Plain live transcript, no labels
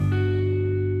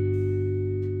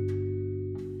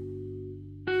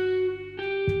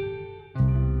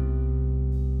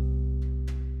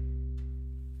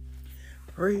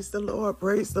Praise the Lord,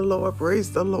 praise the Lord,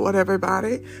 praise the Lord,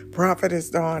 everybody.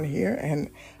 Prophetess Dawn here, and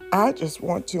I just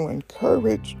want to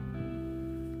encourage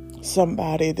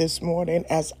somebody this morning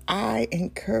as I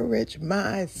encourage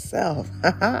myself.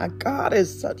 God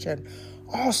is such an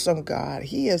awesome God.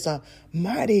 He is a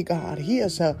mighty God. He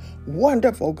is a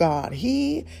wonderful God.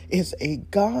 He is a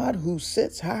God who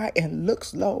sits high and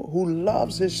looks low, who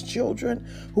loves his children,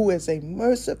 who is a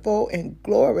merciful and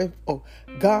glorious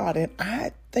God. And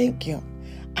I thank him.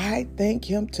 I thank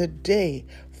him today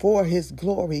for his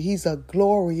glory. He's a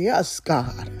glorious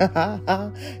God.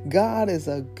 God is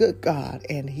a good God,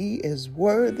 and he is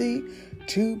worthy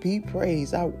to be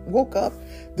praised. I woke up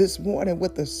this morning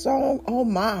with a song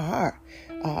on my heart.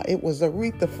 It was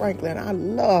Aretha Franklin. I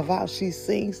love how she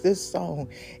sings this song,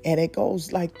 and it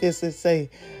goes like this. It say,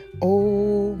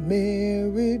 "Oh,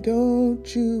 Mary,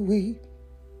 don't you weep.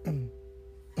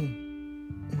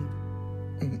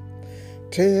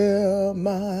 Tell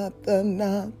Martha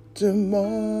not to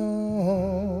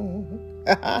mourn.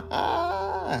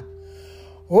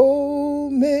 Oh,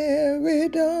 Mary,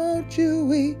 don't you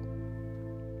weep.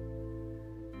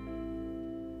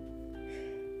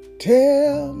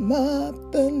 Tell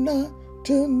Martha not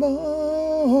to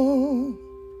mourn.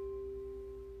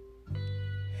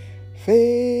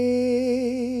 Pharaoh's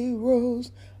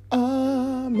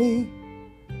army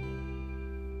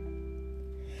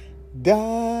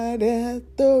died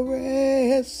at the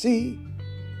Red Sea.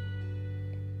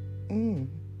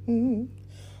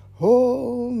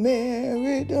 Oh,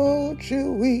 Mary, don't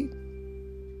you weep.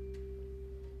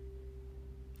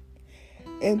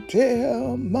 And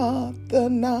tell Martha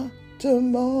not to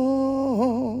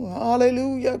mourn."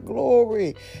 Hallelujah,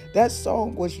 glory. That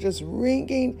song was just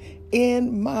ringing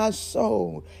in my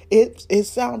soul. It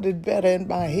sounded better in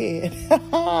my head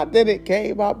than it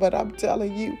came out, but I'm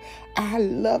telling you, I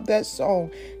love that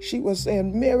song. She was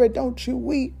saying, "Mary, don't you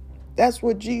weep." That's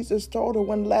what Jesus told her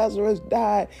when Lazarus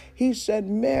died. He said,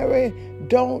 "Mary,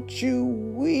 don't you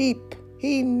weep."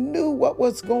 He knew what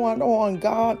was going on.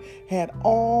 God had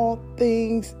all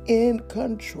things in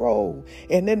control.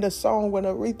 And in the song, when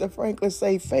Aretha Franklin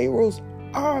say Pharaoh's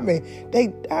army, they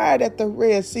died at the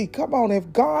Red Sea. Come on,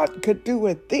 if God could do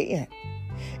it then,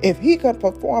 if he could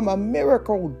perform a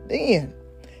miracle then,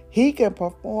 he can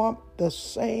perform the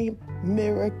same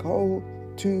miracle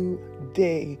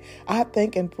today. I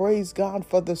thank and praise God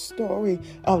for the story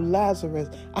of Lazarus.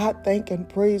 I thank and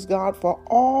praise God for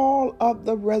all of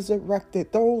the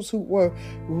resurrected, those who were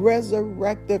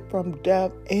resurrected from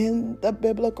death in the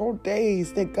biblical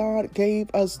days, that God gave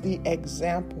us the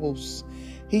examples.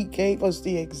 He gave us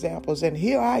the examples. And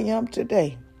here I am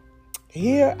today.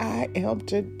 Here I am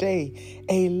today,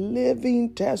 a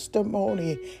living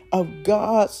testimony of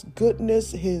God's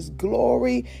goodness, his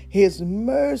glory, his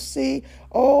mercy.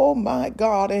 Oh my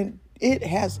God, and it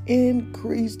has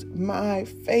increased my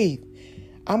faith.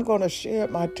 I'm going to share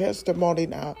my testimony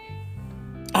now.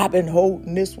 I've been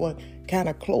holding this one kind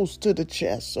of close to the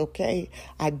chest, okay?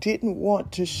 I didn't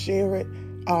want to share it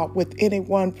with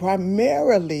anyone,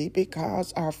 primarily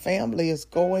because our family is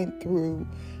going through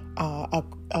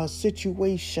a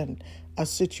situation,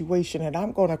 and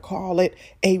I'm going to call it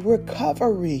a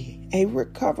recovery.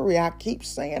 I keep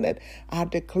saying it. I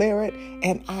declare it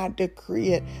and I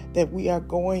decree it that we are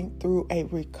going through a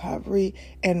recovery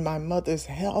in my mother's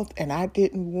health, and I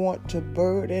didn't want to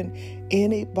burden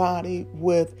anybody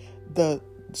with the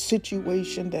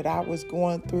situation that I was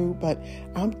going through, but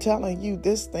I'm telling you,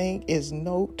 this thing is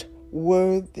noteworthy.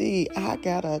 I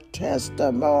got a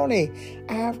testimony.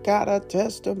 I've got a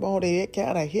testimony. It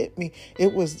kind of hit me.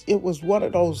 It was one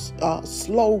of those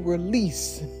slow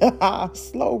release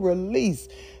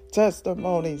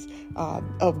testimonies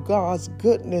of God's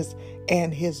goodness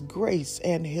and his grace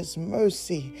and his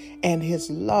mercy and his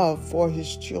love for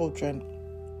his children.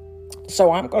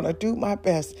 So I'm going to do my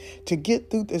best to get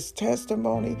through this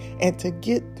testimony and to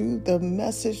get through the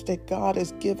message that God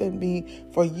has given me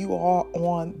for you all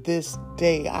on this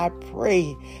day. I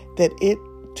pray that it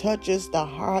touches the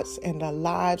hearts and the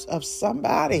lives of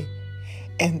somebody,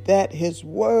 and that his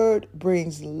word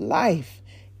brings life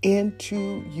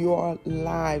into your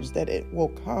lives, that it will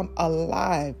come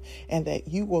alive, and that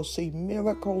you will see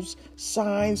miracles,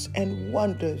 signs, and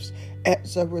wonders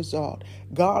as a result.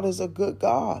 God is a good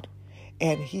God,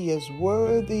 and he is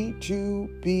worthy to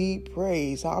be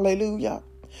praised. Hallelujah.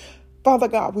 Father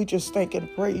God, we just thank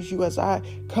and praise you as I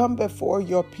come before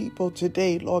your people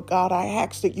today, Lord God. I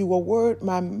ask that you will word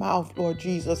my mouth, Lord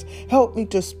Jesus. Help me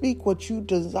to speak what you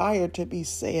desire to be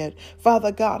said.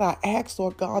 Father God, I ask,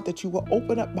 Lord God, that you will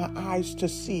open up my eyes to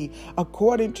see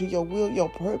according to your will, your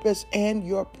purpose, and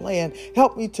your plan.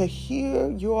 Help me to hear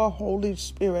your Holy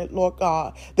Spirit, Lord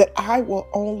God, that I will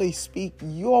only speak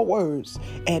your words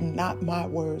and not my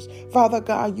words. Father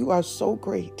God, you are so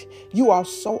great. You are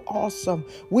so awesome.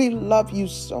 We love you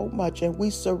so much, and we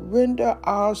surrender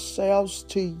ourselves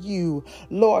to you.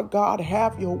 Lord God,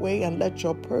 have your way and let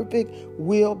your perfect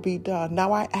will be done.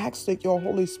 Now I ask that your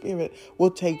Holy Spirit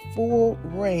will take full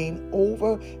reign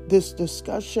over this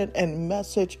discussion and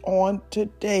message on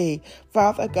today.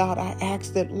 Father God, I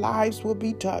ask that lives will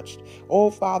be touched, oh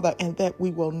Father, and that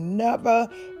we will never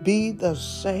be the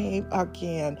same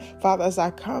again. Father, as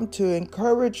I come to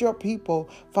encourage your people,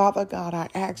 Father God, I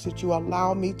ask that you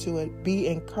allow me to be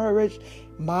encouraged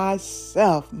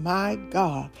myself, my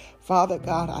God. Father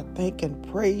God, I thank and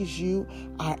praise you.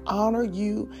 I honor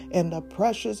you in the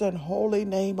precious and holy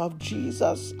name of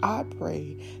Jesus. I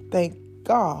pray. Thank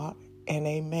God and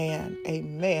amen.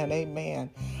 Amen. Amen.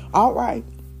 All right.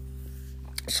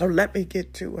 So let me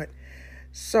get to it.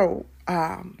 So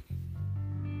I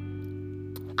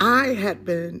had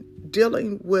been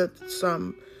dealing with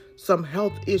some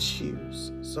health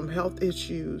issues,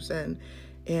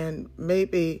 and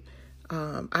maybe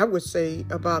I would say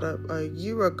about a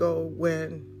year ago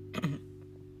when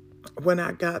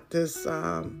I got this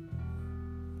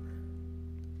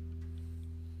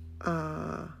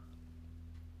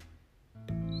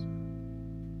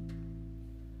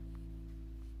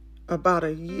about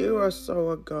a year or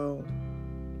so ago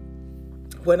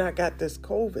when I got this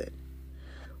COVID.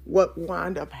 What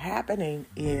wound up happening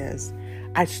is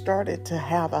I started to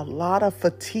have a lot of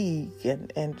fatigue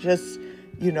and just,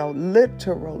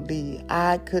 literally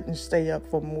I couldn't stay up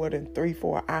for more than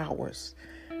 3-4 hours.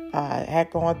 I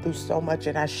had gone through so much,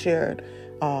 and I shared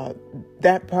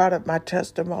that part of my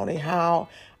testimony, how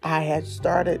I had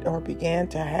started or began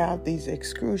to have these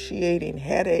excruciating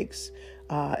headaches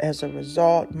as a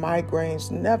result,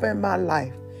 migraines. Never in my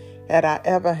life had I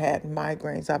ever had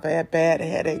migraines. I've had bad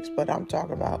headaches, but I'm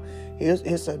talking about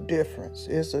it's a difference.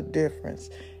 It's a difference.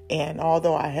 And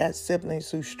although I had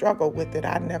siblings who struggled with it,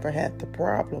 I never had the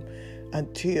problem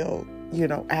until,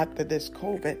 after this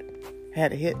COVID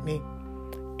had hit me.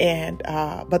 And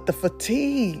but the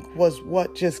fatigue was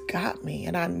what just got me.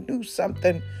 And I knew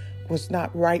something was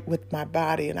not right with my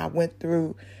body. And I went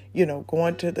through,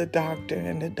 going to the doctor,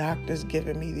 and the doctor's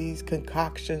giving me these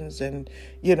concoctions. And,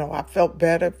 I felt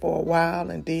better for a while.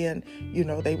 And then,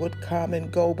 they would come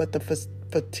and go. But the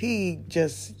fatigue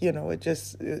just, it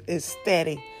just is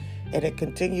steady. And it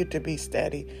continued to be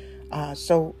steady.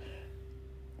 So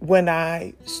when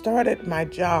I started my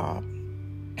job,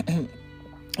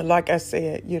 like I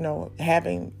said,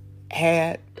 having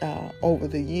had over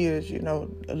the years,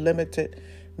 limited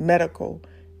medical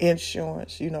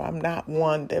insurance, I'm not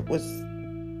one that was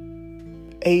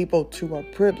able to or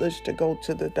privileged to go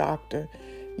to the doctor,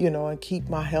 and keep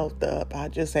my health up. I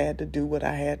just had to do what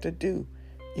I had to do,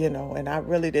 and I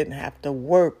really didn't have to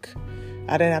work.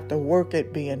 I didn't have to work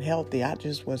at being healthy. I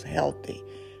just was healthy.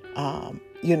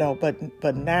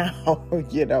 But now,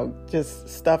 just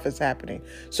stuff is happening.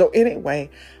 So anyway,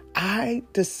 I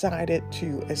decided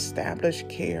to establish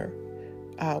care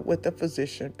with the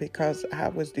physician because I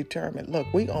was determined, look,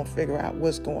 we're going to figure out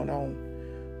what's going on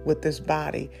with this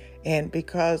body. And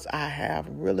because I have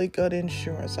really good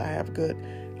insurance, I have good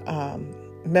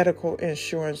medical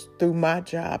insurance through my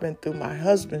job and through my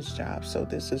husband's job. So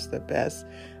this is the best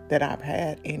that I've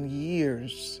had in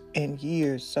years and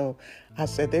years. So I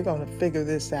said, they're going to figure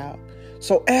this out.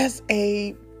 So as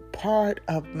a part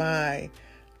of my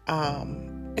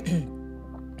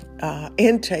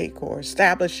intake or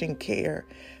establishing care,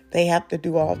 they have to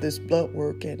do all this blood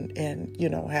work and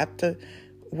have to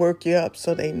work you up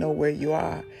so they know where you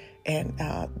are and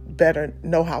better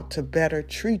know how to better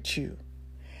treat you.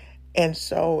 And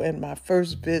so in my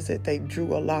first visit, they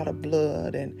drew a lot of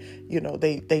blood and,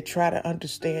 they try to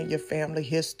understand your family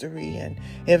history and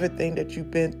everything that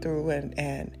you've been through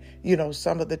and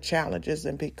some of the challenges.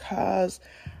 And because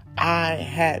I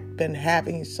had been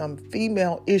having some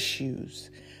female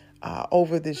issues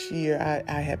over this year,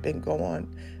 I had been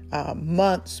going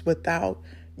months without,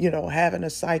 having a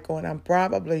cycle, and I'm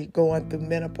probably going through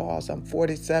menopause. I'm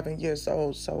 47 years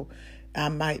old, so I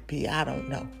might be, I don't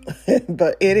know.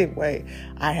 But anyway,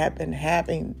 I have been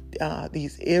having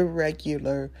these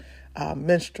irregular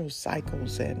menstrual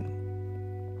cycles and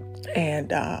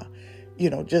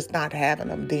just not having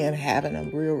them, then having them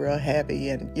real heavy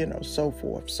and, so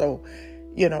forth. So,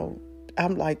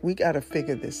 I'm like, we got to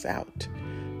figure this out.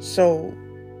 So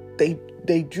they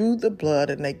drew the blood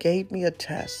and they gave me a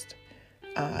test.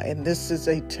 And this is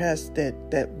a test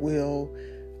that will,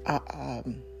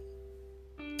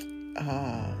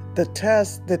 the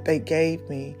test that they gave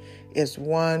me is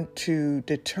one to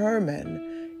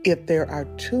determine if there are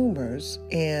tumors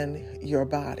in your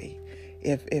body.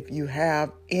 If you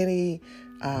have any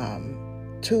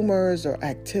tumors or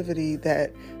activity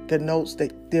that denotes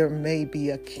that there may be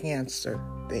a cancer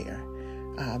there.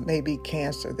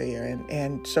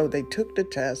 And so they took the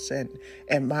test and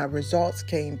my results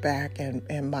came back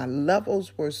and my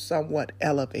levels were somewhat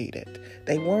elevated.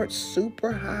 They weren't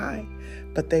super high,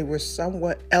 but they were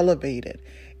somewhat elevated.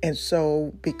 And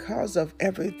so because of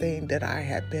everything that I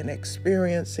had been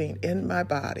experiencing in my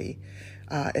body,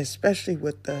 especially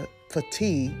with the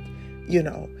fatigue,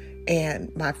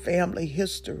 and my family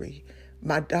history,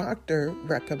 my doctor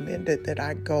recommended that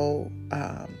I go,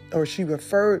 or she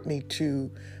referred me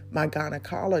to my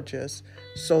gynecologist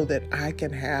so that I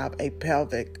can have a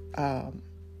pelvic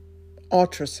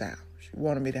ultrasound. She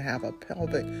wanted me to have a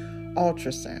pelvic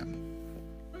ultrasound.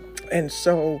 And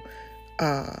so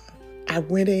I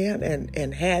went in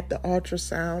and had the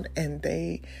ultrasound, and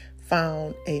they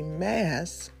found a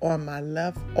mass on my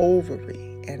left ovary.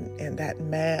 And that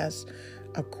mass,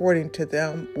 according to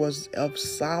them, was of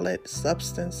solid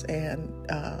substance and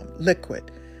liquid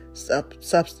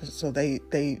substance. So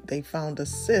they found a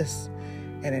cyst,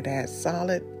 and it had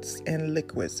solids and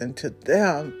liquids. And to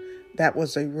them, that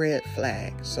was a red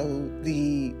flag. So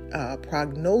the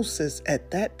prognosis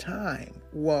at that time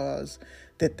was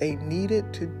that they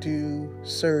needed to do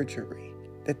surgery.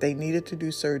 And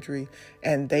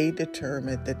they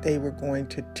determined that they were going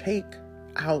to take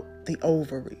out the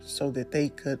ovary so that they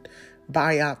could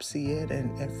biopsy it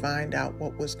and find out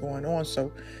what was going on.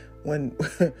 So when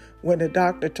the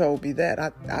doctor told me that,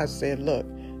 I said, look,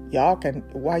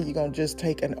 why you gonna just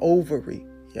take an ovary?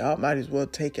 Y'all might as well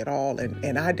take it all.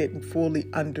 And I didn't fully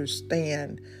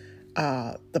understand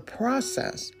the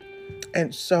process.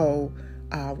 And so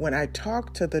when I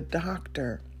talked to the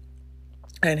doctor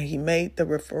and he made the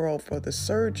referral for the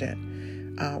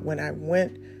surgeon, when I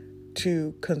went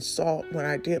to consult, when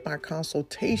I did my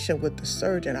consultation with the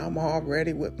surgeon, I'm all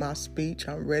ready with my speech.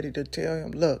 I'm ready to tell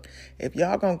him, look, if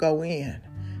y'all gonna go in,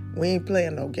 we ain't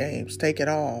playing no games. Take it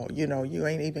all. You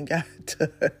ain't even got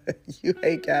to,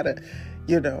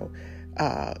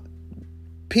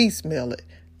 piecemeal it.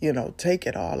 Take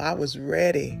it all. I was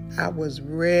ready.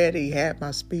 Had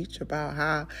my speech about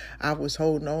how I was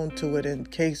holding on to it in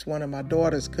case one of my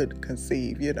daughters could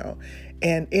conceive,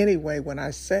 And anyway, when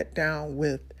I sat down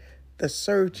with the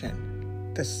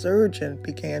surgeon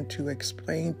began to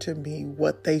explain to me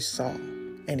what they saw.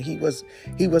 And he was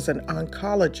an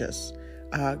oncologist,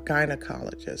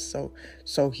 gynecologist.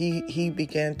 So he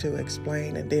began to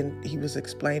explain, and then he was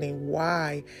explaining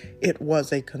why it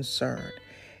was a concern,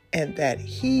 and that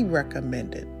he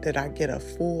recommended that I get a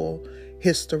full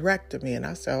hysterectomy. And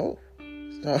I said, oh.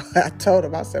 So I told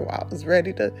him, I said, well, I was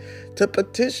ready to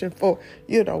petition for,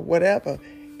 whatever.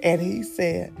 And he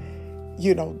said,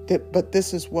 but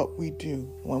this is what we do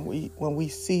when we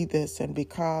see this. And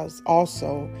because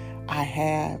also I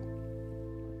have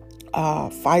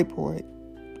fibroids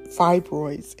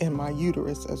in my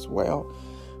uterus as well.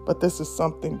 But this is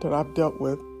something that I've dealt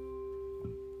with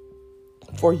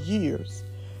for years.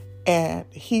 And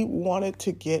he wanted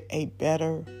to get a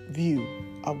better view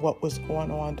of what was going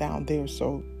on down there.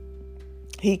 So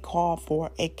he called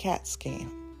for a CAT scan.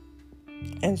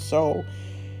 And so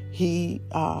he,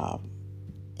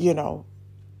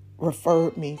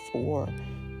 referred me for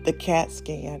the CAT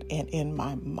scan. And in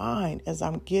my mind, as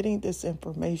I'm getting this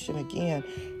information again,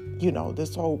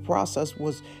 this whole process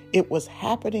was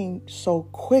happening so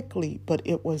quickly, but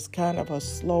it was kind of a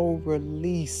slow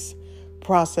release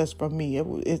process for me. It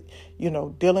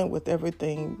dealing with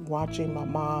everything, watching my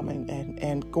mom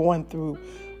and going through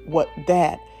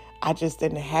that, I just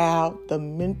didn't have the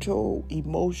mental,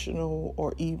 emotional,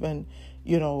 or even,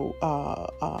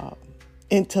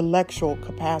 intellectual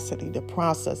capacity to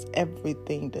process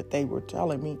everything that they were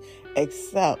telling me,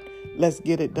 except let's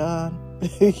get it done.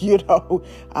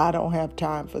 I don't have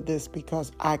time for this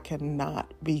because I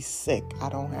cannot be sick. I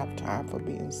don't have time for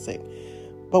being sick.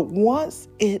 But once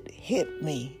it hit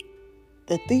me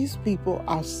that these people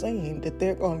are saying that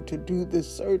they're going to do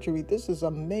this surgery, this is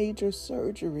a major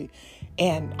surgery.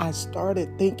 And I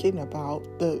started thinking about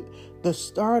the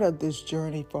start of this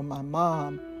journey for my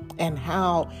mom and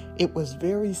how it was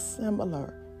very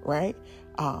similar, right?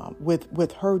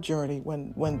 with her journey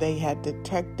when they had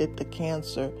detected the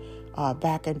cancer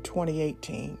back in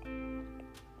 2018.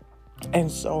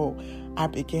 And so I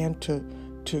began to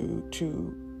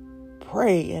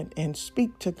pray and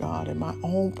speak to God in my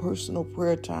own personal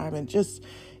prayer time. And just,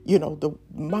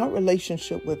 my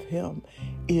relationship with him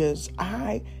is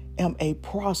I am a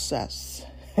process.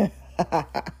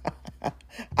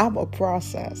 I'm a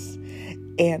process.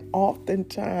 And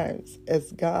oftentimes,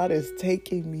 as God is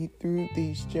taking me through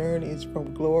these journeys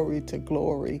from glory to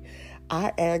glory,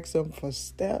 I ask him for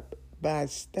step by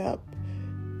step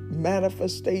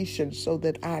manifestation so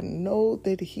that I know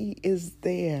that he is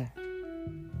there.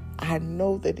 I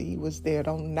know that he was there.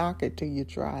 Don't knock it till you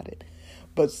tried it.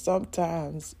 But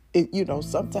sometimes,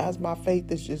 sometimes my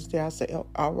faith is just there. I say, oh,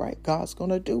 all right, God's going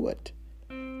to do it.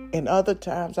 And other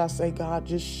times I say, God,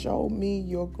 just show me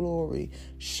your glory.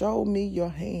 Show me your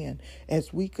hand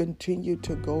as we continue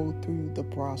to go through the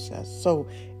process. So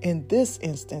in this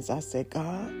instance, I said,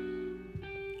 God,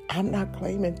 I'm not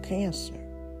claiming cancer.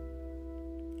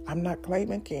 I'm not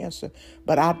claiming cancer,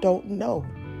 but I don't know.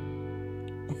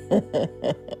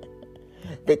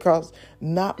 Because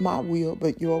not my will,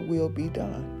 but your will be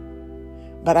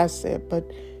done. But I said,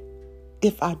 but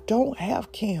if I don't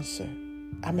have cancer,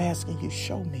 I'm asking you,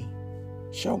 show me.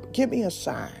 Give me a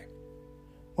sign.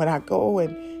 When I go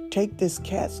and take this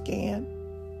CAT scan,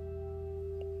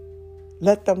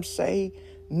 let them say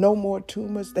no more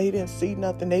tumors. They didn't see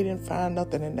nothing. They didn't find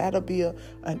nothing. And that'll be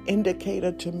an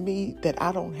indicator to me that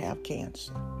I don't have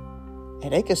cancer.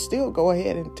 And they can still go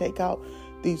ahead and take out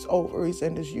these ovaries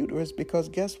and this uterus, because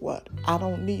guess what? I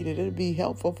don't need it. It'll be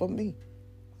helpful for me.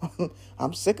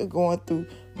 I'm sick of going through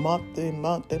month and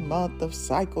month and month of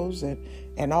cycles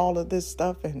and all of this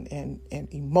stuff and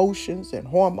emotions and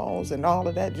hormones and all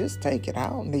of that. Just take it. I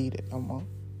don't need it no more.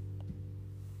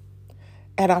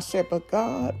 And I said, but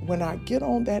God, when I get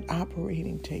on that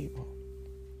operating table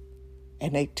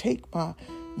and they take my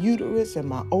uterus and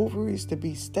my ovaries to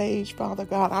be staged, Father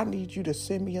God, I need you to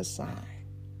send me a sign.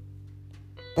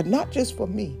 But not just for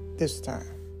me this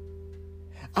time.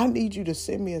 I need you to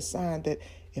send me a sign that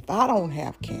if I don't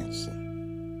have cancer,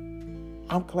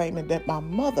 I'm claiming that my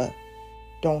mother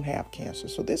don't have cancer.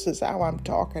 So this is how I'm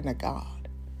talking to God.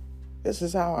 This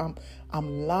is how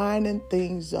I'm lining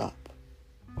things up.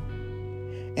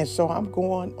 And so I'm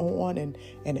going on, and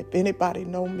if anybody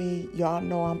know me, y'all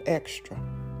know I'm extra.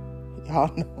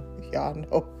 Y'all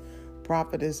know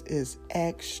Prophetess is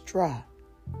extra.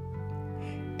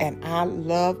 And I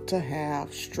love to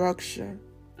have structure,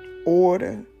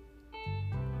 order,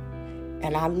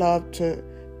 and I love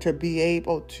to be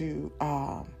able to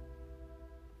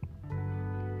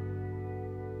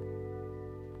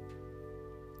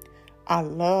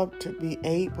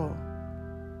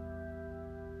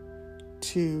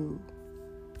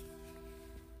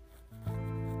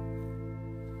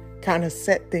kind of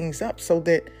set things up so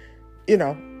that,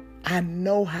 I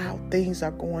know how things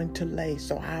are going to lay.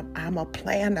 So I'm a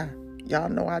planner. Y'all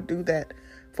know I do that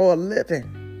for a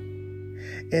living.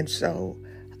 And so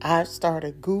I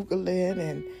started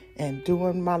Googling and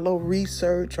doing my little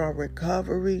research on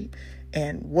recovery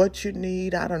and what you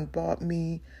need. I done bought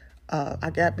me,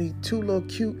 I got me 2 little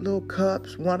cute little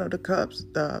cups. One of the cups,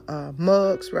 the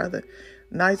mugs rather,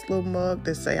 nice little mug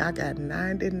that say I got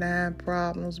 99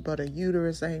 problems, but a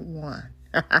uterus ain't one.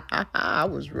 I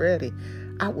was ready.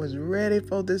 I was ready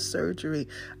for this surgery.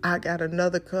 I got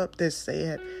another cup that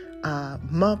said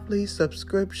monthly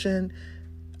subscription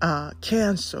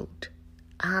canceled.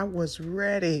 I was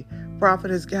ready. Prophet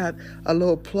has got a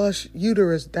little plush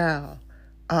uterus dial,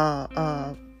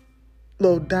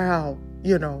 little dial,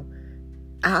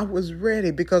 I was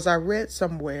ready because I read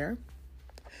somewhere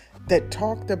that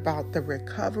talked about the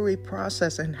recovery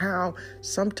process and how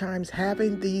sometimes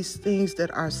having these things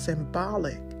that are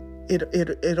symbolic,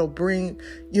 it'll bring,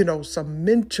 some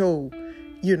mental,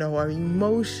 or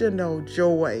emotional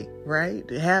joy, right?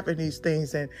 Having these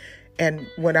things. And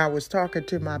when I was talking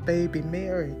to my baby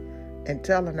Mary and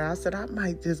telling her, I said, I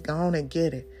might just go on and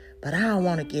get it, but I don't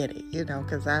want to get it,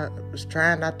 because I was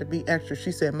trying not to be extra.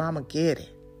 She said, Mama, get it.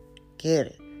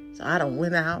 So I done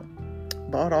went out,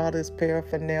 bought all this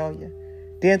paraphernalia,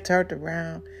 then turned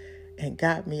around and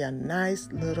got me a nice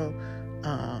little,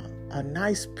 a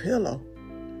nice pillow,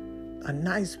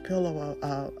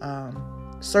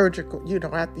 surgical,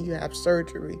 after you have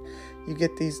surgery, you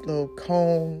get these little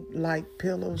cone-like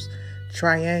pillows,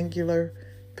 triangular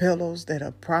pillows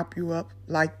that'll prop you up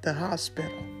like the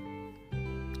hospital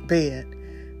bed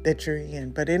that you're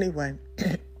in. But anyway,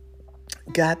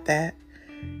 got that.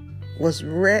 Was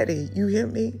ready. You hear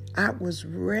me? I was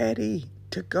ready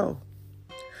to go.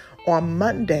 On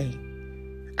Monday,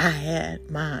 I had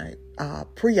my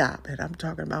pre-op, and I'm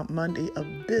talking about Monday of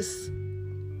this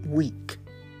week.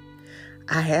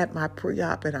 I had my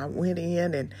pre-op, and I went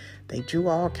in, and they drew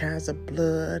all kinds of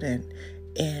blood,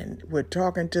 and we're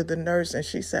talking to the nurse, and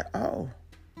she said, well,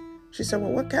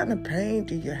 what kind of pain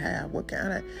do you have? What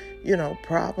kind of,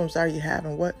 problems are you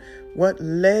having? What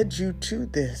led you to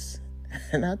this?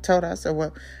 And I told her, I said,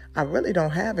 well, I really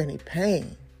don't have any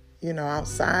pain,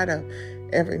 outside of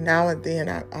every now and then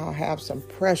I'll have some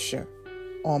pressure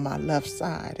on my left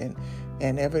side.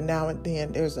 And every now and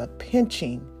then there's a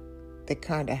pinching that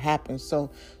kind of happens. So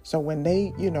when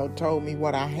they, told me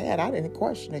what I had, I didn't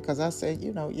question it, because I said,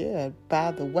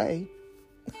 by the way,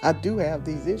 I do have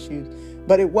these issues.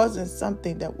 But it wasn't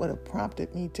something that would have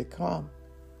prompted me to come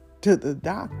to the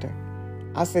doctor.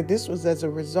 I said this was as a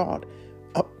result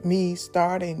of me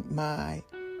starting my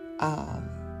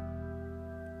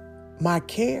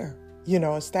care,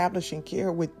 establishing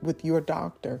care with your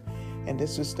doctor. And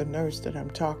this was the nurse that I'm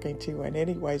talking to. And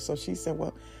anyway, so she said,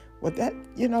 well, that,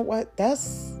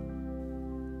 that's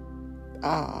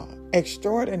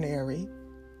extraordinary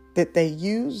that they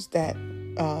use that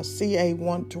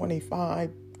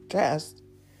CA-125 test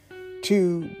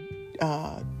to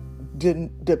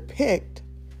depict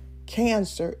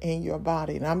cancer in your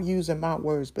body. And I'm using my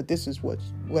words, but this is what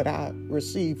I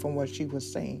received from what she was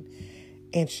saying.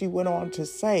 And she went on to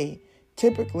say,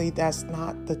 typically that's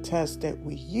not the test that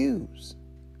we use.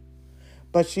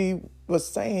 But she was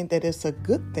saying that it's a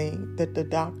good thing that the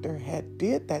doctor had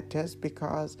did that test,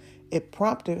 because it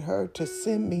prompted her to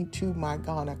send me to my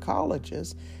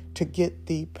gynecologist to get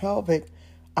the pelvic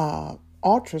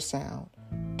ultrasound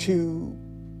to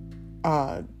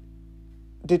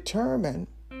determine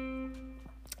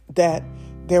that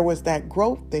there was that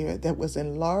growth there that was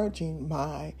enlarging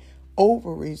my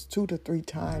ovaries 2 to 3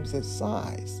 times its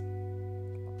size,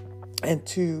 and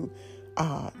to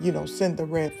send the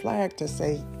red flag to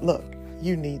say, look,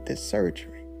 you need this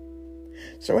surgery.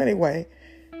 So anyway,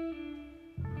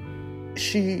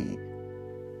 she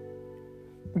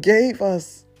gave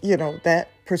us, that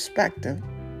perspective,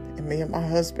 and me and my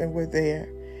husband were there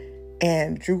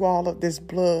and drew all of this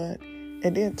blood,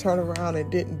 and then turned around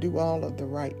and didn't do all of the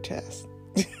right tests.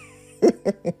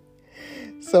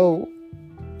 So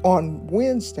on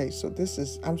Wednesday,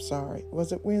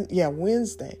 was it Wednesday? Yeah,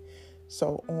 Wednesday.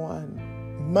 So on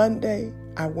Monday,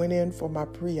 I went in for my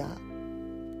pre-op.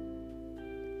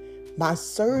 My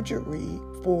surgery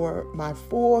for my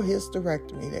full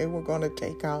hysterectomy, they were going to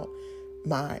take out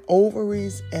my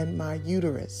ovaries and my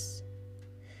uterus.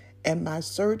 And my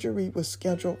surgery was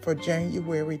scheduled for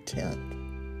January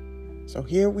 10th. So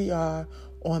here we are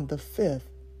on the 5th,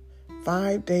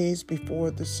 5 days before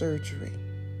the surgery.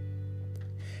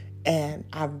 And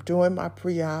I'm doing my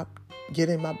pre-op,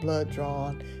 getting my blood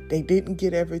drawn. They didn't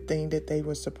get everything that they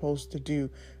were supposed to do.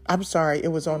 I'm sorry,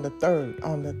 it was on the 3rd.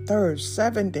 On the 3rd,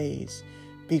 7 days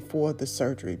before the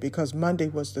surgery, because Monday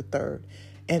was the 3rd.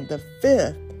 And the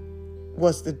 5th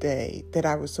was the day that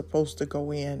I was supposed to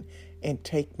go in and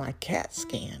take my CAT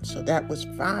scan. So that was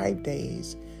 5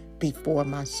 days before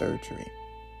my surgery.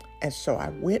 And so I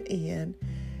went in,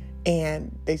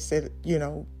 and they said,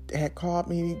 they had called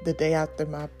me the day after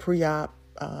my pre-op,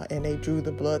 and they drew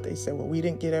the blood. They said, well, we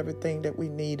didn't get everything that we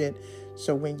needed.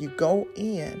 So when you go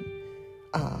in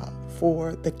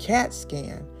for the CAT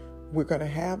scan, we're going to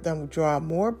have them draw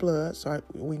more blood. So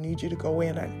we need you to go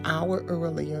in an hour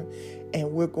earlier, and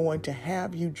we're going to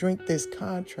have you drink this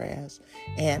contrast.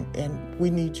 And we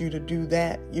need you to do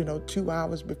that, 2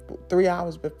 hours before, 3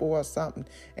 hours before or something.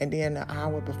 And then an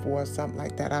hour before or something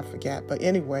like that. I forgot. But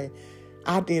anyway,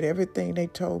 I did everything they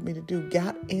told me to do,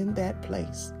 got in that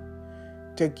place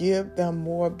to give them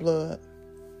more blood.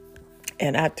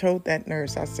 And I told that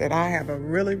nurse, I said, I have a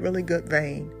really, really good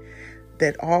vein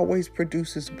that always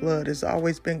produces blood. It's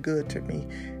always been good to me.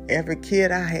 Every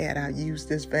kid I had, I used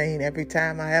this vein. Every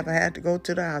time I ever had to go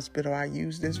to the hospital, I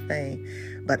used this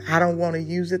vein. But I don't want to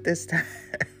use it this time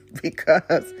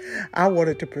because I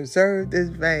wanted to preserve this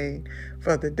vein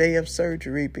for the day of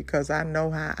surgery, because I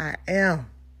know how I am.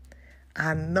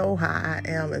 I know how I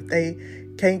am. If they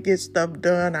can't get stuff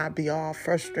done, I'd be all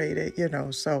frustrated,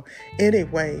 So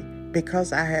anyway,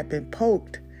 because I had been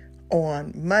poked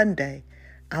on Monday,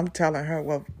 I'm telling her,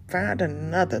 well, find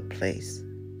another place,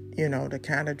 to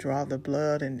kind of draw the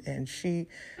blood. And she,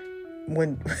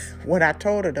 when I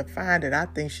told her to find it, I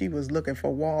think she was looking for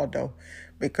Waldo,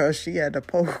 because she had to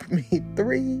poke me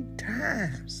 3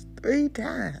 times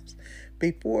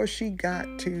before she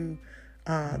got to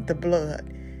the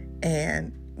blood.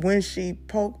 And when she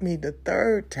poked me the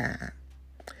 3rd time,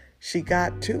 she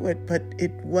got to it, but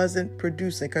it wasn't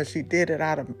producing, because she did it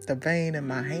out of the vein in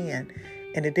my hand.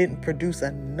 and it didn't produce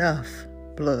enough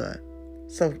blood.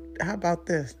 So how about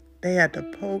this? They had to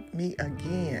poke me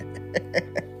again.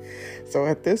 So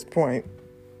at this point,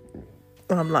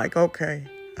 I'm like, okay,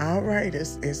 all right,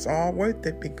 it's all worth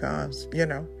it because,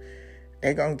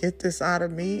 they're going to get this out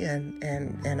of me and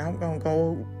I'm going to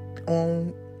go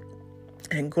on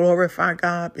and glorify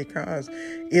God because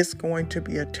it's going to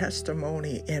be a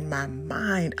testimony in my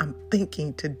mind. I'm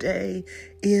thinking today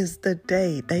is the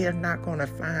day. They are not going to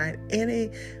find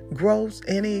any growths,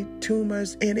 any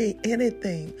tumors,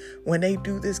 anything when they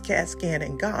do this CAT scan.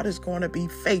 And God is going to be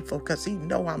faithful because He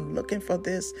know I'm looking for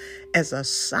this as a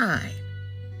sign.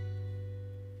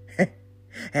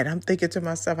 And I'm thinking to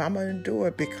myself, I'm going to endure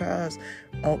it because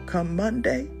come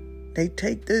Monday, they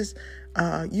take this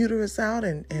uterus out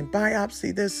and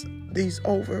biopsy these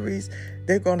ovaries.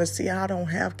 They're going to see I don't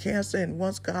have cancer. And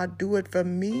once God do it for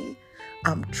me,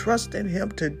 I'm trusting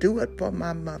Him to do it for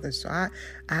my mother. So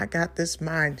I got this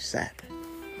mindset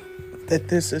that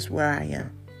this is where I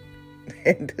am.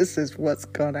 And this is what's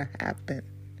going to happen.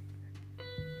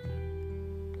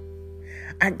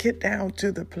 I get down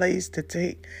to the place to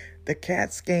take the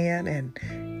CAT scan and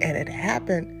it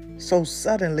happened so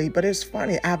suddenly, but it's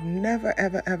funny. I've never,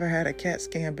 ever had a CAT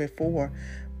scan before,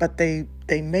 but they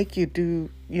make you do,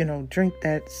 drink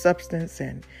that substance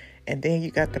and then you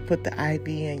got to put the IV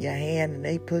in your hand and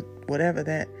they put whatever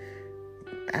that,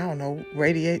 I don't know,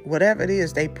 radiate, whatever it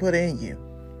is they put in you.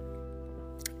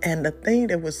 And the thing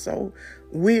that was so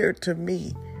weird to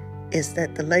me is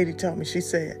that the lady told me, she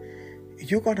said,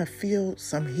 you're going to feel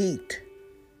some heat.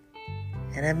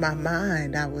 And in my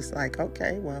mind, I was like,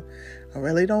 okay, well, I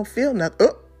really don't feel nothing.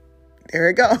 Oh, there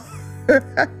it go.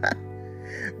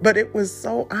 But it was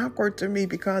so awkward to me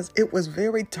because it was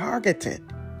very targeted.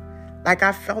 Like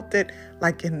I felt it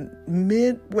like in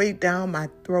midway down my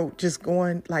throat, just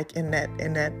going like in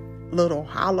that little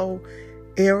hollow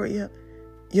area,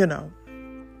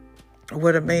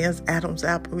 where the man's Adam's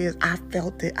apple is. I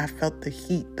felt it. I felt the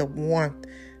heat, the warmth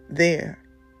there.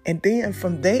 And then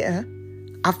from there,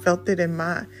 I felt it in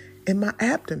my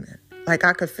abdomen. Like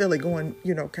I could feel it going,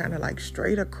 kind of like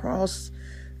straight across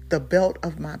the belt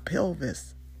of my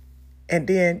pelvis. And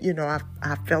then,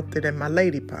 I felt it in my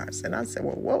lady parts. And I said,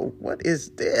 well, whoa, what is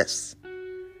this?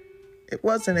 It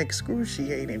wasn't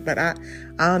excruciating, but I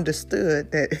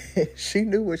understood that she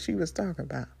knew what she was talking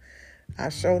about. I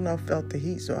sure enough felt the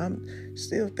heat. So I'm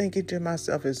still thinking to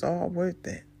myself, it's all worth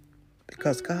it.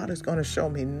 Because God is going to show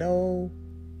me no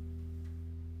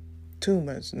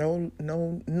tumors, no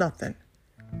nothing.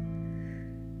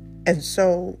 And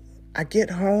so I get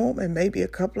home and maybe a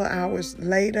couple of hours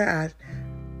later,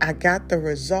 I got the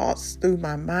results through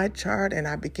my MyChart and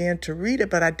I began to read it,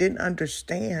 but I didn't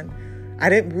understand. I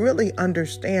didn't really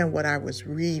understand what I was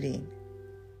reading.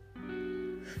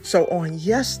 So on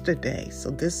yesterday, so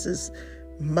this is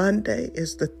Monday,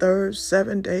 is the third,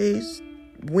 7 days.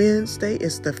 Wednesday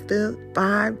is the fifth,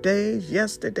 5 days.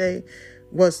 Yesterday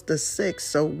was the 6th.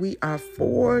 So we are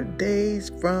 4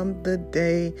 days from the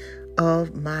day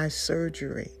of my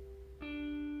surgery.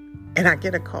 And I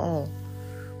get a call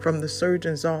from the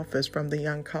surgeon's office, from the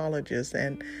oncologist.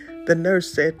 And the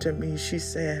nurse said to me, she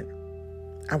said,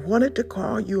 I wanted to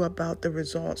call you about the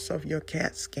results of your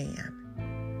CAT scan.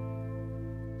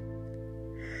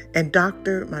 And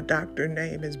my doctor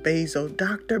name is Basil.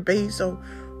 Dr. Basil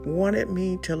wanted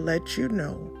me to let you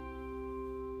know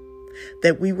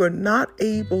that we were not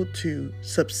able to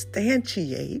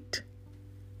substantiate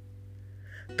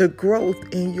the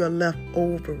growth in your left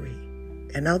ovary.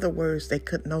 In other words, they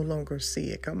could no longer see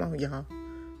it. Come on, y'all.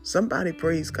 Somebody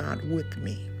praise God with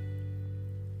me.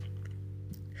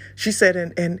 She said,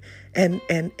 and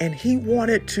he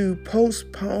wanted to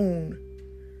postpone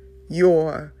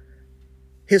your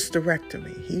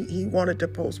hysterectomy. He wanted to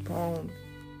postpone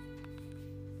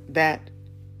that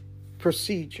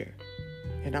procedure.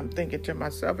 And I'm thinking to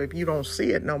myself, if you don't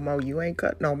see it no more, you ain't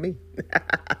cutting on me.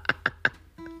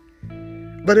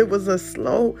 But it was a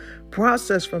slow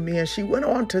process for me. And she went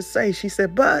on to say, she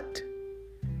said, but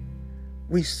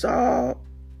we saw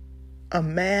a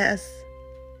mass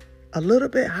a little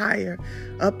bit higher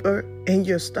upper in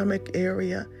your stomach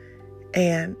area.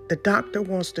 And the doctor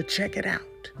wants to check it out.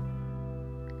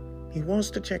 He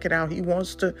wants to check it out. He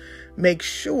wants to make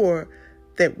sure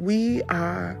that we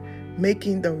are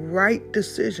making the right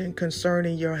decision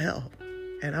concerning your health.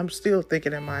 And I'm still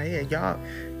thinking in my head,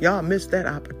 y'all missed that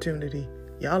opportunity.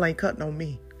 Y'all ain't cutting on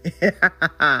me. And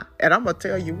I'm going to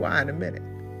tell you why in a minute.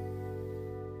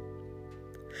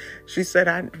 She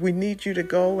said, we need you to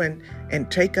go and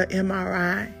take an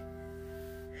MRI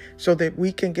so that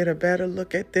we can get a better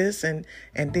look at this. And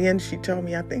then she told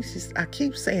me, I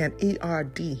keep saying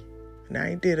ERD. Now, I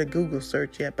ain't did a Google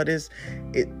search yet, but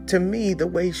to me, the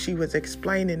way she was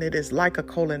explaining it is like a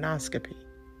colonoscopy.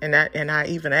 And I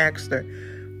even asked her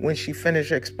when she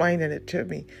finished explaining it to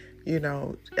me,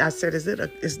 I said, is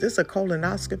this a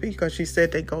colonoscopy? Because she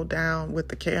said they go down with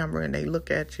the camera and they look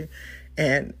at you.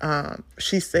 And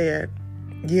she said,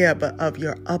 yeah, but of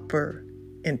your upper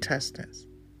intestines.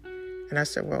 And I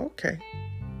said, well, okay,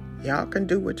 y'all can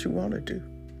do what you want to do.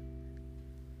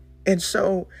 And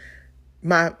so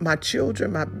my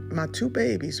children, my two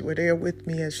babies were there with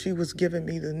me as she was giving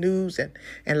me the news.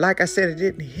 And like I said, it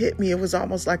didn't hit me. It was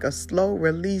almost like a slow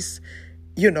release,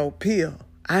 pill.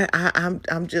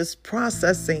 I'm just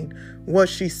processing what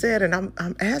she said. And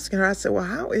I'm asking her, I said, well,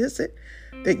 how is it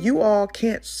that you all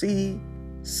can't see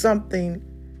something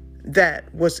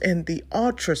that was in the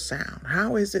ultrasound?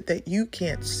 How is it that you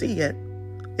can't see it?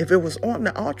 If it was on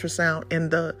the ultrasound, and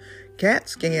the CAT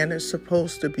scan is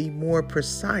supposed to be more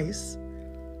precise,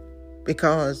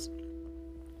 because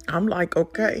I'm like,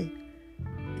 okay,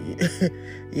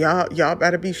 y'all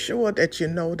better be sure that you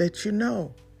know that you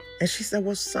know. And she said,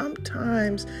 well,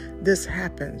 sometimes this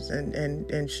happens.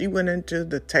 And she went into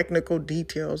the technical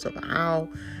details of how,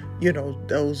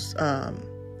 those,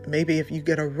 maybe if you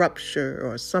get a rupture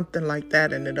or something like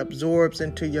that and it absorbs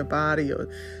into your body, or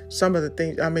some of the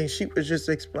things. I mean, she was just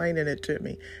explaining it to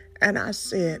me. And I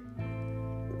said,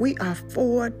 we are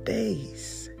 4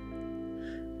 days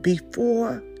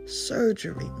before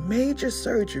surgery, major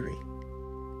surgery.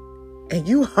 And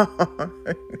you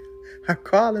are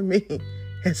calling me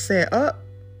and saying,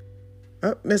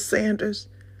 Miss Sanders,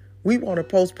 we want to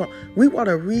postpone. We want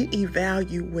to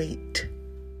reevaluate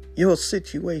your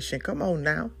situation. Come on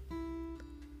now.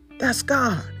 That's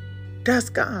God. That's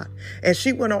God. And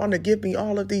she went on to give me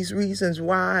all of these reasons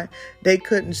why they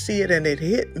couldn't see it, and it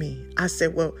hit me. I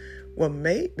said, well,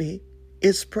 maybe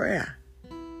it's prayer.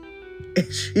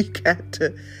 And she got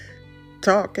to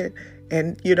talking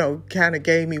and, kind of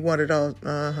gave me one of those,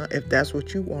 if that's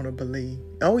what you want to believe.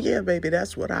 Oh, yeah, baby,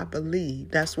 that's what I believe.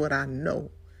 That's what I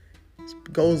know.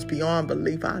 It goes beyond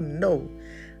belief. I know.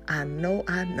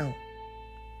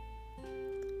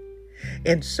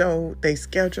 And so they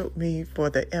scheduled me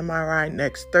for the MRI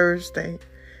next Thursday,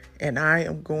 and I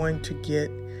am going to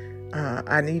get,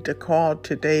 I need to call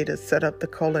today to set up the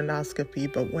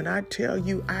colonoscopy. But when I tell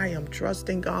you I am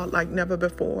trusting God like never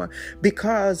before,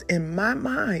 because in my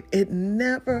mind, it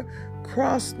never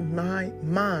crossed my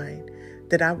mind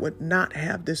that I would not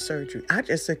have this surgery. I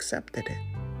just accepted it.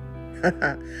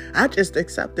 I just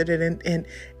accepted it.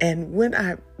 And when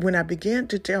I began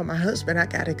to tell my husband, I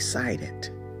got excited.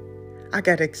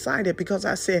 Because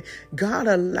I said, God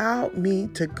allowed me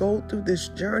to go through this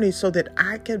journey so that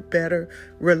I could better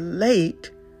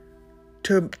relate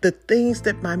to the things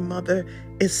that my mother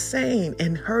is saying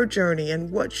in her journey and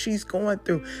what she's going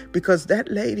through. Because that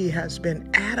lady has been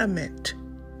adamant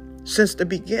since the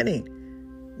beginning.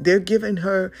 They're giving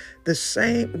her the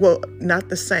same, well, not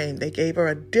the same. They gave her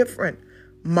a different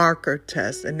marker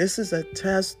test. And this is a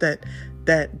test that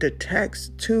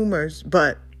detects tumors,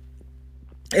 but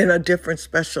in a different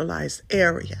specialized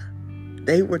area.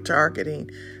 They were targeting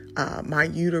my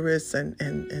uterus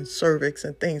and cervix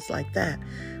and things like that.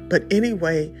 But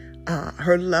anyway,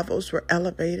 her levels were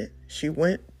elevated. She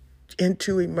went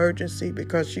into emergency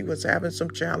because she was having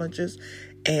some challenges,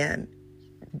 and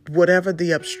whatever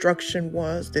the obstruction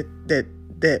was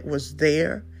that was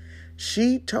there,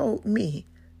 she told me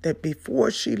that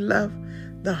before she left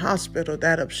the hospital,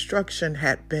 that obstruction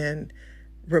had been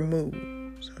removed.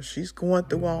 So she's going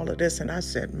through all of this. And I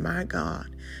said, my God.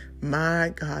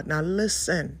 Now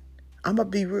listen, I'm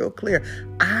going to be real clear.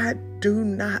 I do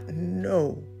not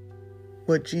know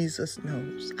what Jesus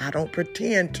knows. I don't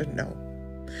pretend to know.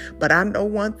 But I know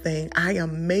one thing. I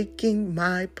am making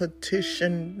my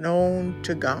petition known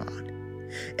to God.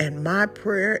 And my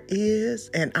prayer is,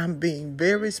 and I'm being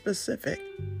very specific,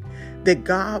 that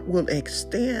God will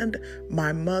extend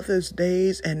my mother's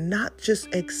days, and not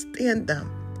just extend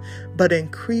them, but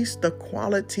increase the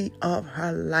quality of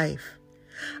her life.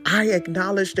 I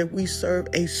acknowledge that we serve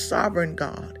a sovereign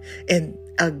God, and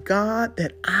a God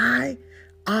that I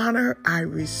honor, I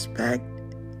respect,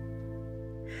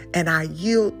 and I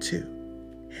yield to.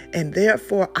 And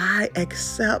therefore, I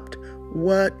accept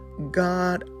what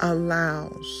God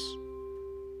allows.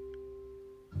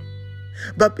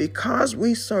 But because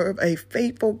we serve a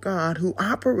faithful God who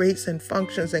operates and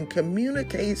functions and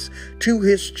communicates to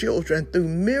his children through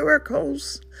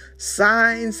miracles,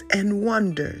 signs, and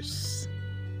wonders,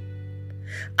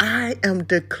 I am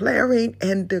declaring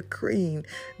and decreeing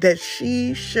that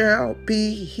she shall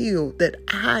be healed, that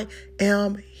I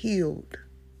am healed.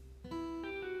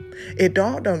 It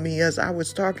dawned on me as I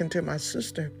was talking to my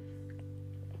sister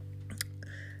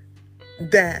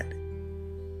that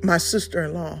my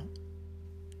sister-in-law,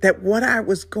 that what I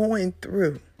was going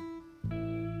through,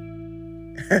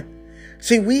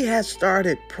 see, we had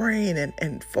started praying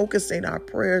and focusing our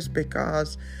prayers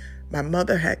because my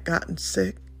mother had gotten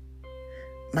sick.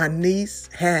 My niece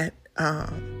had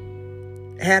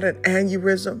an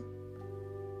aneurysm,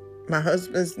 my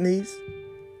husband's niece.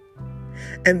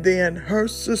 And then her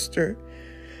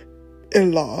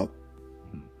sister-in-law,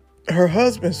 her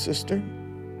husband's sister,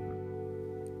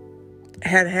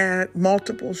 had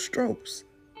multiple strokes.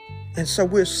 And so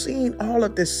we're seeing all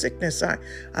of this sickness. I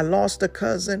lost a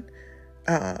cousin,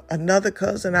 another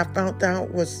cousin I found out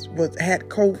had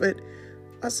COVID.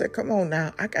 I said, come on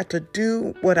now, I got to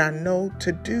do what I know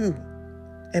to do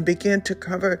and begin to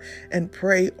cover and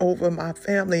pray over my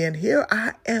family. And here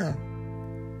I am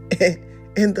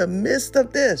in the midst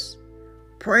of this,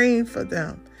 praying for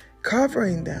them,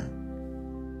 covering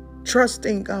them,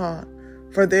 trusting God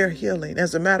for their healing.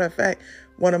 As a matter of fact,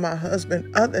 one of my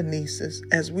husband's other nieces,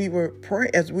 as we were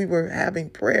having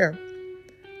prayer,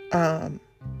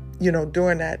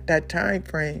 during that time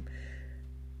frame,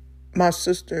 my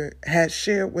sister had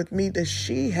shared with me that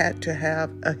she had to have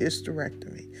a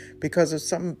hysterectomy because of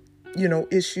some,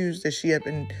 issues that she had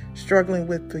been struggling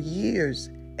with for years.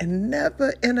 And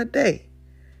never in a day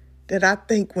did I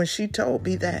think when she told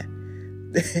me that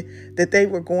they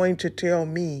were going to tell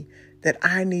me that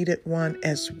I needed one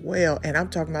as well. And I'm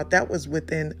talking about that was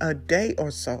within a day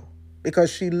or so,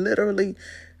 because she literally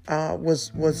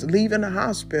was leaving the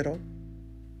hospital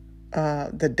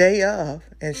the day of,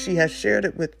 and she had shared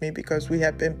it with me because we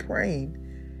had been praying.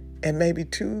 And maybe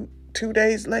two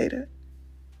days later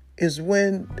is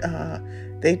when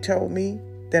they told me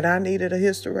that I needed a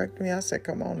hysterectomy. I said,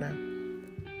 come on now.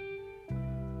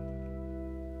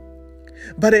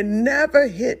 But it never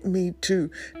hit me to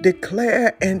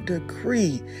declare and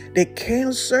decree that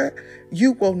cancer,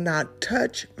 you will not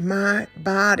touch my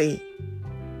body.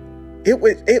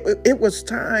 It was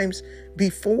times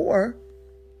before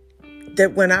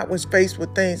that when I was faced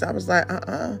with things, I was like,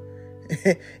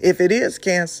 if it is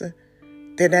cancer,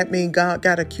 then that means God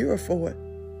got a cure for it.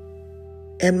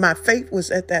 And my faith was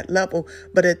at that level.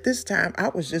 But at this time, I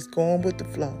was just going with the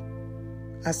flow.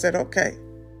 I said, okay.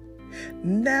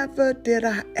 Never did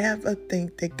I ever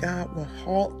think that God would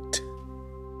halt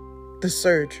the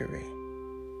surgery.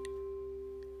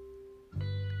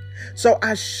 So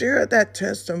I share that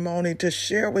testimony to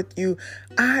share with you.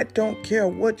 I don't care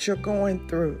what you're going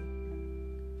through.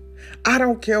 I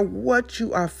don't care what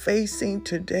you are facing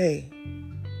today.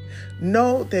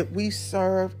 Know that we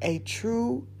serve a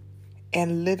true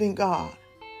and living God.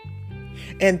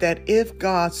 And that if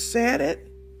God said it,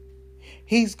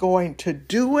 He's going to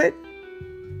do it.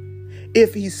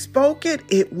 If He spoke it,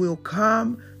 it will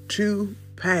come to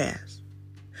pass.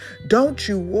 Don't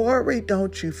you worry.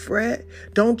 Don't you fret.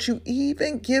 Don't you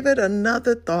even give it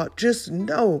another thought. Just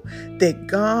know that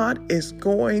God is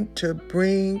going to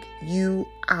bring you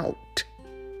out.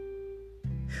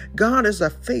 God is a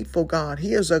faithful God.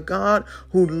 He is a God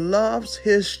who loves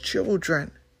His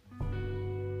children.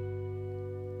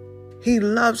 He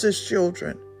loves His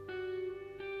children.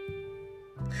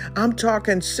 I'm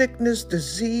talking sickness,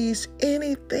 disease,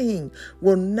 anything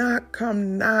will not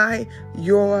come nigh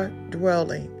your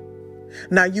dwelling.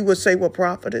 Now you would say, well,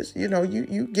 prophetess,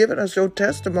 you giving us your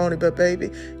testimony, but baby,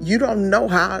 you don't know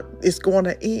how it's going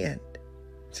to end.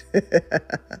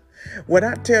 When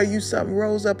I tell you something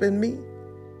rose up in me,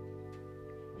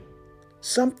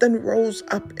 something rose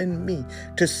up in me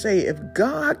to say, if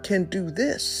God can do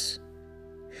this,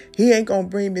 He ain't going to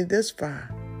bring me this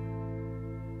far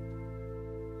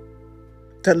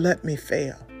to let me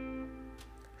fail.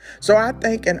 So I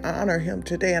thank and honor Him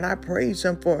today, and I praise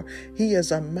Him, for He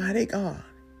is a mighty God,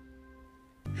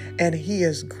 and He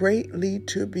is greatly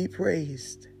to be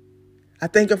praised. I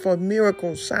thank Him for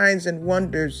miracles, signs, and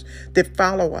wonders that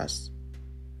follow us.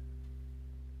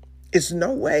 It's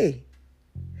no way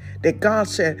that God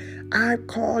said, I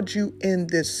called you in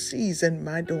this season,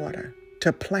 my daughter,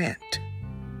 to plant.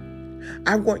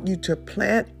 I want you to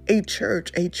plant a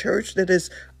church that is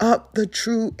of the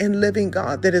true and living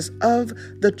God, that is of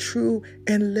the true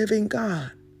and living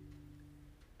God.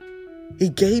 He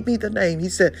gave me the name. He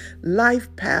said,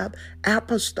 Life Path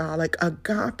Apostolic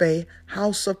Agape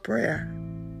House of Prayer.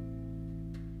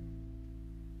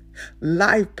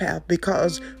 Life path,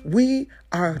 because we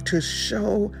are to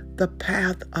show the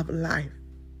path of life.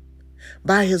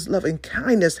 By His loving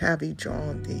kindness have He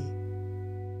drawn thee.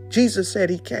 Jesus said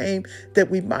He came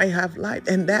that we might have life,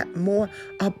 and that more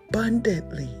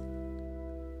abundantly.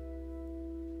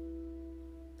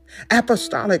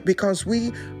 Apostolic because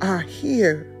we are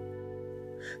here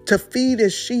to feed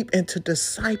his sheep and to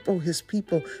disciple his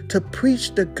people, to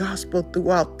preach the gospel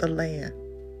throughout the land.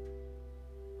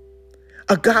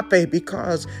 Agape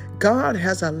because God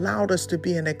has allowed us to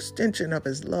be an extension of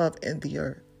his love in the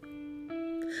earth,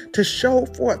 to show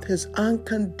forth his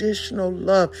unconditional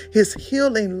love, his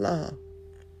healing love,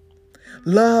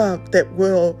 love that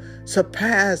will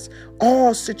surpass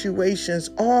all situations,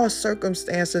 all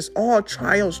circumstances, all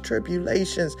trials,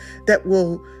 tribulations, that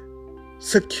will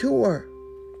secure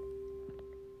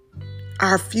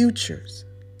our futures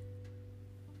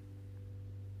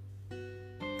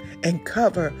and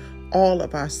cover all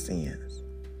of our sins.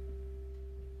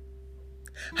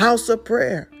 House of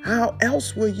prayer. How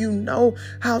else will you know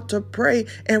how to pray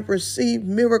and receive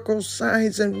miracles,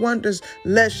 signs, and wonders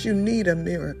lest you need a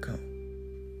miracle?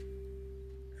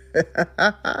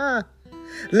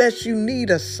 Lest you need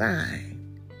a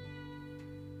sign.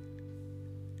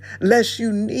 Lest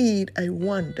you need a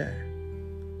wonder.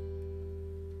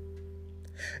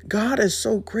 God is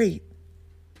so great.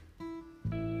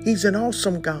 He's an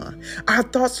awesome God. Our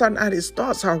thoughts are not his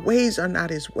thoughts. Our ways are not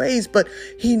his ways. But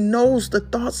he knows the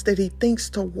thoughts that he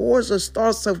thinks towards us,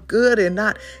 thoughts of good and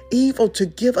not evil, to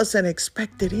give us an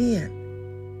expected end.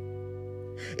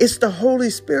 It's the Holy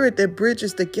Spirit that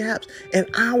bridges the gaps in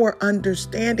our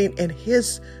understanding and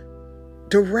his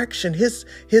direction, his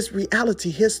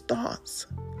reality, his thoughts.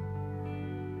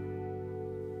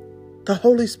 The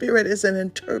Holy Spirit is an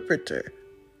interpreter.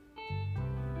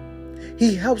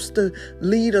 He helps to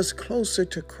lead us closer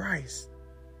to Christ.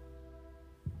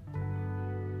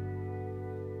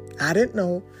 I didn't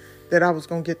know that I was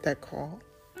going to get that call.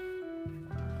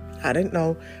 I didn't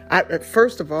know.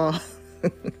 First of all,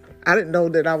 I didn't know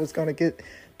that I was going to get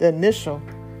the initial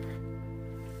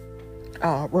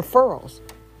referrals.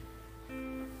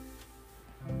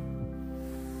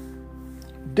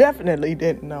 Definitely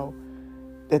didn't know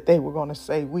that they were going to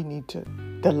say we need to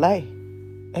delay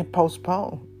and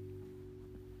postpone.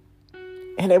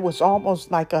 And it was almost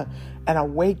like an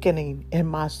awakening in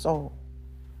my soul.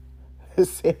 It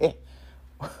said,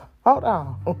 hold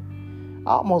on.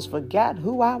 I almost forgot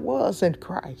who I was in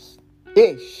Christ.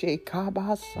 I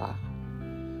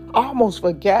almost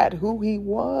forgot who he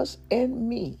was in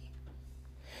me.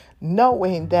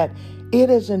 Knowing that it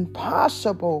is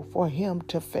impossible for him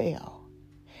to fail.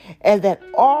 And that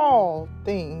all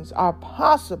things are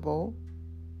possible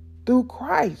through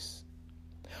Christ,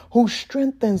 who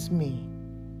strengthens me.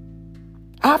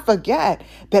 I forgot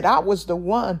that I was the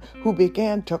one who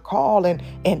began to call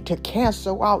and to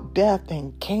cancel out death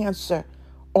and cancer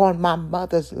on my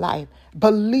mother's life,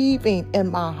 believing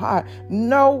in my heart,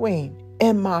 knowing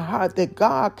in my heart that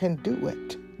God can do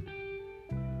it.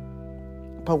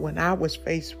 But when I was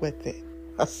faced with it,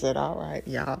 I said, all right,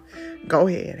 y'all, go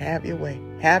ahead, have your way.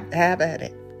 Have at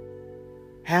it.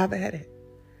 Have at it.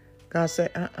 God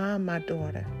said, my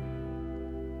daughter,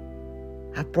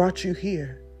 I brought you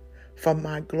here for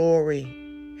my glory.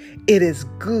 It is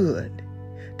good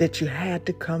that you had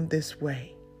to come this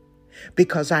way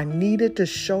because I needed to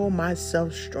show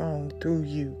myself strong through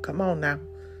you. Come on now.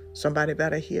 Somebody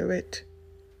better hear it.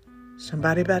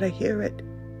 Somebody better hear it.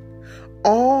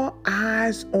 All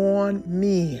eyes on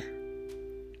me.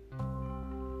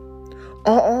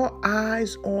 All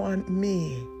eyes on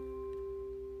me.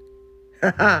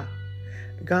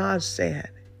 God said,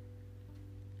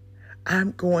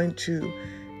 I'm going to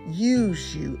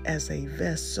use you as a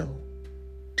vessel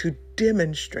to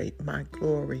demonstrate my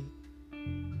glory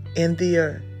in the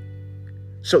earth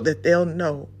so that they'll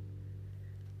know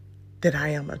that I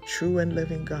am a true and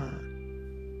living God.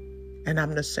 And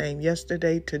I'm the same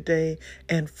yesterday, today,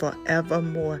 and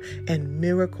forevermore. And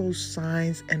miracles,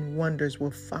 signs, and wonders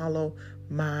will follow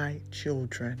my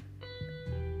children.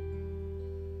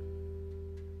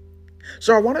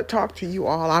 So I want to talk to you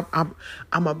all.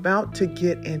 I'm about to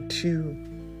get into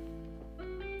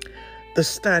the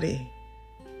study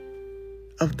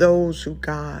of those who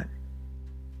God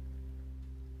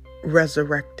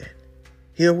resurrected.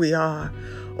 Here we are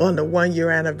on the 1-year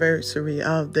anniversary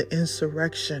of the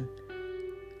insurrection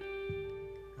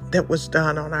that was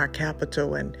done on our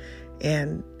Capitol.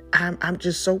 And I'm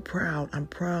just so proud. I'm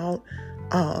proud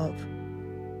of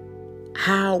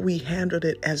how we handled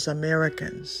it as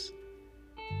Americans.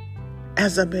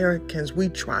 As Americans, we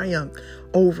triumphed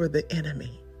over the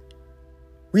enemy.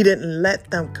 We didn't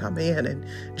let them come in and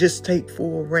just take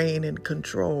full reign and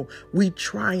control. We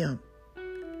triumphed.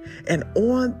 And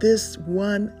on this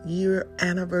 1-year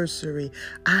anniversary,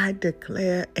 I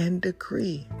declare and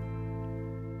decree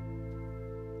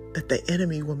that the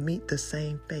enemy will meet the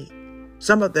same fate.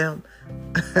 Some of them,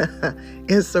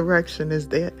 insurrection is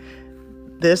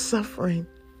they're suffering.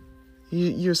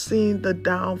 You're seeing the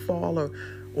downfall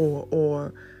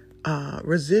or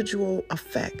residual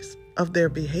effects of their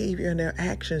behavior and their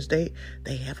actions. They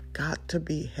have got to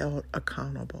be held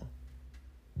accountable.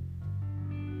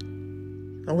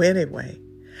 So anyway,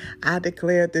 I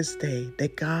declare this day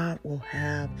that God will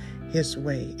have his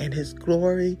way and his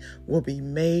glory will be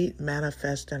made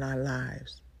manifest in our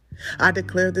lives. I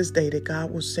declare this day that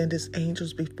God will send his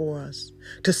angels before us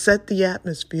to set the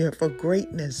atmosphere for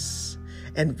greatness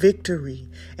and victory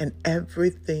and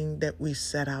everything that we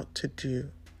set out to do.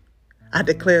 I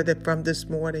declare that from this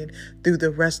morning through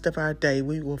the rest of our day,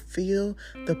 we will feel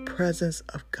the presence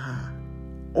of God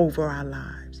over our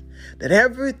lives, that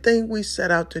everything we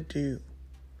set out to do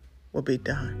will be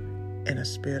done in a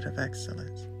spirit of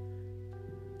excellence.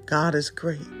 God is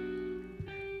great,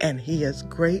 and he is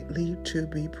greatly to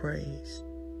be praised.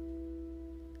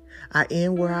 I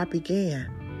end where I began,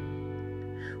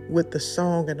 with the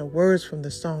song and the words from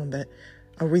the song that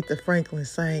Aretha Franklin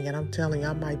sang, and I'm telling you,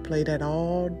 I might play that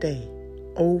all day,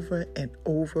 over and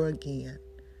over again.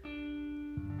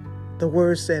 The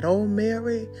words said, "Oh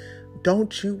Mary,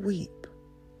 don't you weep,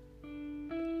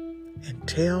 and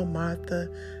tell Martha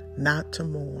not to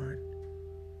mourn."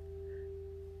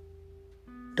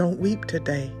 Don't weep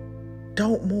today.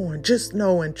 Don't mourn. Just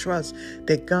know and trust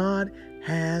that God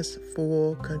has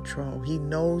full control. He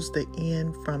knows the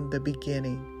end from the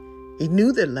beginning. He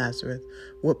knew that Lazarus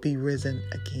would be risen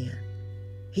again.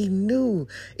 He knew,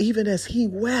 even as he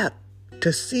wept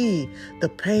to see the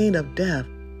pain of death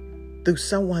through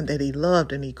someone that he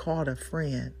loved and he called a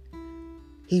friend.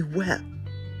 He wept,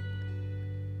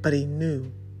 but he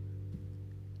knew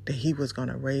that he was going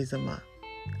to raise him up.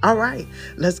 All right,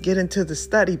 let's get into the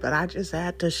study, but I just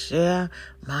had to share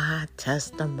my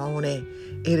testimony.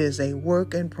 It is a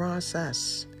work in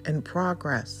progress.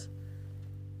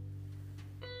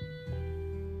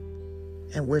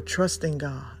 And we're trusting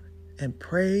God and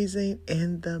praising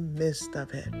in the midst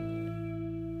of it.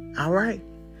 All right,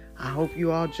 I hope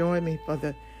you all join me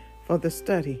for the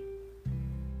study.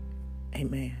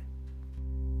 Amen.